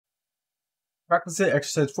Practice It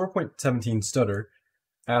exercise 4.17 stutter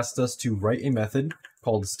asked us to write a method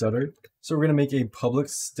called stutter. So we're going to make a public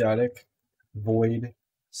static void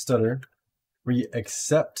stutter. We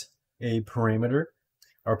accept a parameter.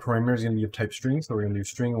 Our parameter is going to be of type string, so we're going to do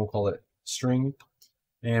string, and we'll call it string.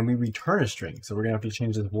 And we return a string, so we're going to have to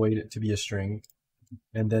change this void to be a string.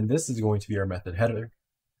 And then this is going to be our method header.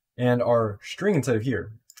 And our string inside of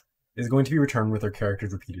here is going to be returned with our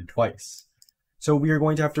characters repeated twice. So we are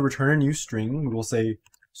going to have to return a new string. We will say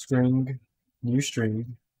string new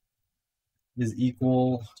string is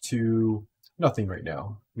equal to nothing right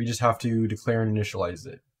now. We just have to declare and initialize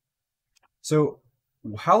it. So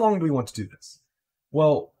how long do we want to do this?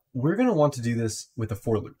 Well, we're going to want to do this with a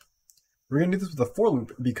for loop. We're going to do this with a for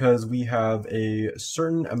loop because we have a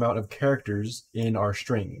certain amount of characters in our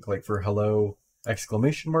string, like for hello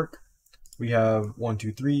exclamation mark. We have 1,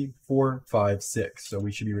 2, 3, 4, 5, 6. So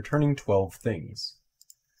we should be returning 12 things.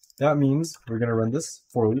 That means we're going to run this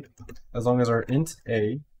for loop as long as our int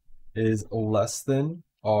a is less than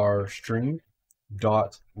our string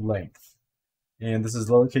dot length. And this is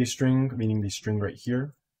lowercase string, meaning the string right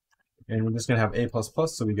here. And we're just going to have a++,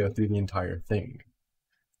 so we go through the entire thing.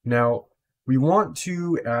 Now, we want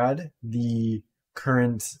to add the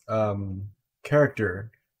current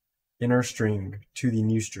character in our string to the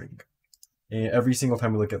new string. And every single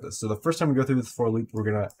time we look at this. So the first time we go through this for loop, we're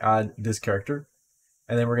going to add this character.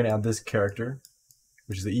 And then we're going to add this character,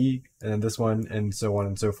 which is the E, and then this one, and so on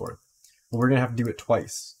and so forth. But we're going to have to do it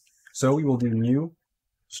twice. So we will do new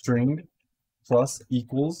string plus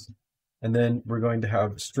equals, and then we're going to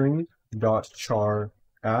have string dot char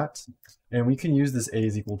at, and we can use this a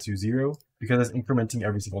is equal to 0 because it's incrementing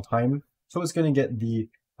every single time. So it's going to get the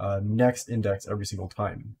next index every single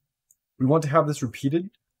time. We want to have this repeated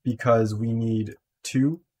because we need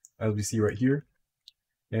 2, as we see right here.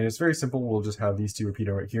 And it's very simple. We'll just have these two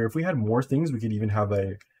repeated right here. If we had more things, we could even have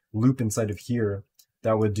a loop inside of here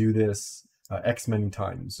that would do this x many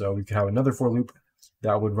times. So we could have another for loop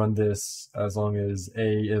that would run this as long as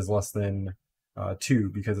a is less than 2,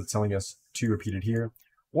 because it's telling us 2 repeated here.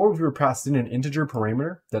 Or if we were passed in an integer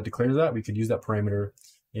parameter that declares that, we could use that parameter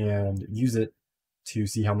and use it to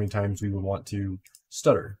see how many times we would want to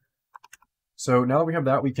stutter. So now that we have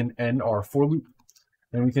that, we can end our for loop,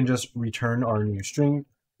 and we can just return our new string,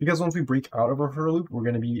 because once we break out of our for loop, we're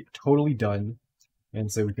going to be totally done.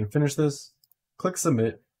 And so we can finish this, click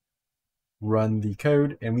submit, run the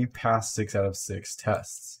code, and we passed 6 out of 6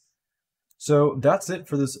 tests. So that's it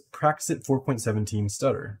for this Practice It 4.17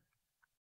 stutter.